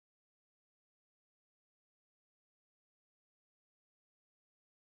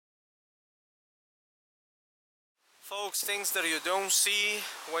Folks, things that you don't see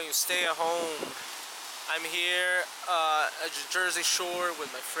when you stay at home. I'm here at the Jersey Shore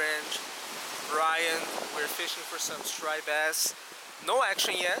with my friend Bryan. We're fishing for some striped bass. No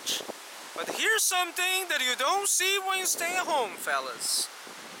action yet, but here's something that you don't see when you stay at home, fellas.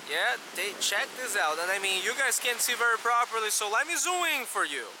 Yeah, check this out. And I mean, you guys can't see very properly, so let me zoom in for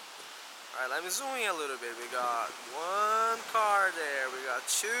you. Alright, let me zoom in a little bit. We got one car there. We got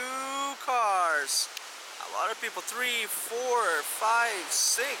two cars. A lot of people. 3, 4, 5,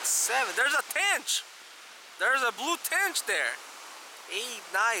 6, 7. There's a tent. There's a blue tent there. 8,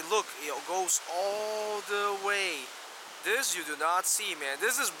 9. Look, it goes all the way. This you do not see, man.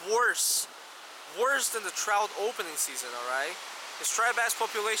 This is worse. Worse than the trout opening season, alright? The striped bass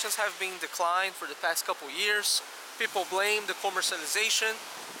populations have been declined for the past couple years. People blame the commercialization.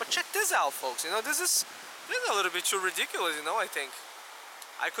 But check this out, folks. You know, this is a little bit too ridiculous, you know, I think.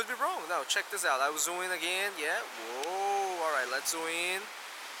 I could be wrong. No, check this out. I was zooming again. Yeah. Whoa. Alright, let's zoom in.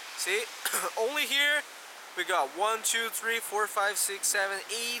 See? Only here we got 1, 2, 3, 4, 5, 6, 7,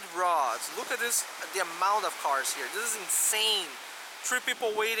 8 rods. Look at this, the amount of cars here. This is insane. 3 people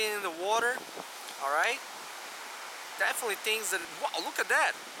waiting in the water. Alright. Definitely things that, wow, look at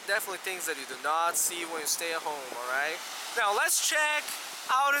that. Definitely things that you do not see when you stay at home, alright? Now let's check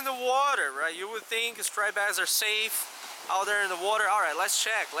out in the water, right? You would think striped bass are safe out there in the water. Alright, let's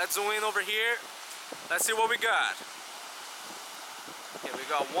check. Let's zoom in over here. Let's see what we got. Okay, we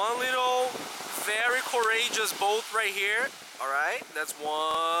got one little very courageous boat right here. Alright, that's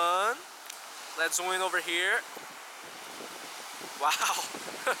one. Let's zoom in over here. Wow.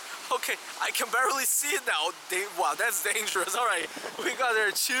 Okay, I can barely see it now. Wow, that's dangerous. Alright, we got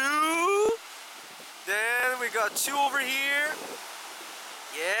there 2. Then we got 2 over here.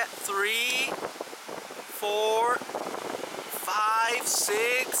 Yeah, 3, 4, 5,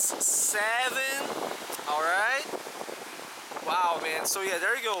 6, 7. Alright. Wow, man. So yeah,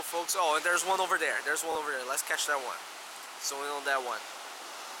 there you go, folks. Oh, and there's one over there. There's one over there. Let's catch that one. Zoom in on that one.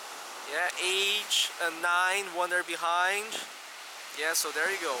 Yeah, 8 and 9, one there behind. Yeah, so there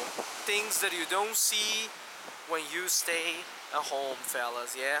you go. Things that you don't see when you stay at home,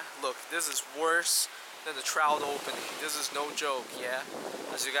 fellas. Yeah, look, this is worse than the trout opening. This is no joke, yeah.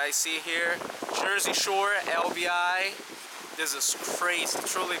 As you guys see here, Jersey Shore, LBI. This is crazy,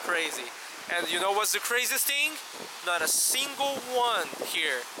 truly crazy. And you know what's the craziest thing? Not a single one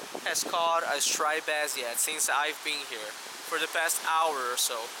here has caught a striped bass yet since I've been here for the past hour or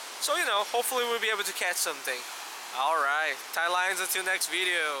so. So, you know, hopefully we'll be able to catch something. Alright, tie lines until next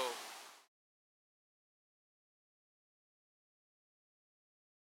video.